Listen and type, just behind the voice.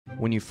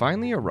When you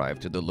finally arrive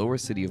to the lower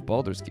city of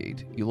Baldur's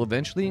Gate, you'll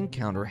eventually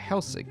encounter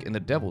Helsik in the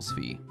Devil's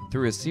Fee.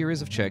 Through a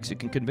series of checks, you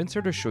can convince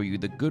her to show you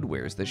the good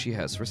wares that she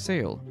has for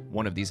sale.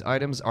 One of these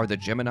items are the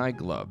Gemini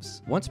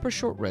gloves. Once per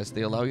short rest,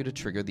 they allow you to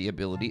trigger the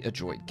ability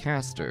Adroit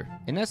Caster.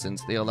 In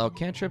essence, they allow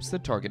cantrips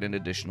that target an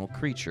additional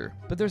creature.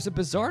 But there's a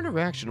bizarre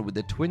interaction with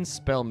the Twin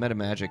Spell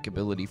metamagic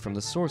ability from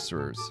the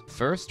sorcerers.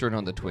 First, turn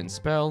on the Twin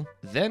Spell,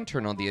 then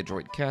turn on the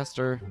Adroit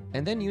Caster,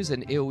 and then use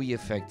an AoE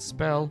effect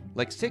spell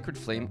like Sacred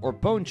Flame or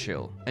Bone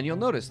Chill. And you'll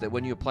notice that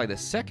when you apply the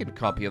second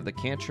copy of the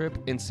cantrip,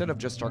 instead of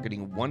just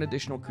targeting one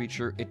additional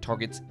creature, it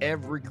targets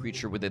every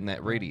creature within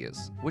that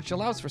radius, which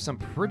allows for some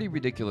pretty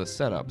ridiculous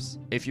setups.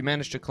 If you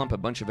manage to clump a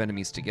bunch of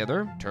enemies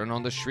together, turn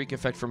on the Shriek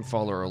effect from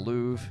Fall or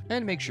Alluve,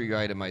 and make sure you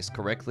itemize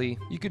correctly,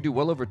 you could do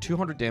well over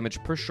 200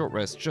 damage per short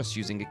rest just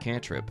using a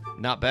cantrip.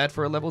 Not bad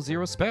for a level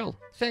 0 spell.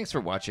 Thanks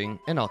for watching,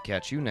 and I'll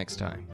catch you next time.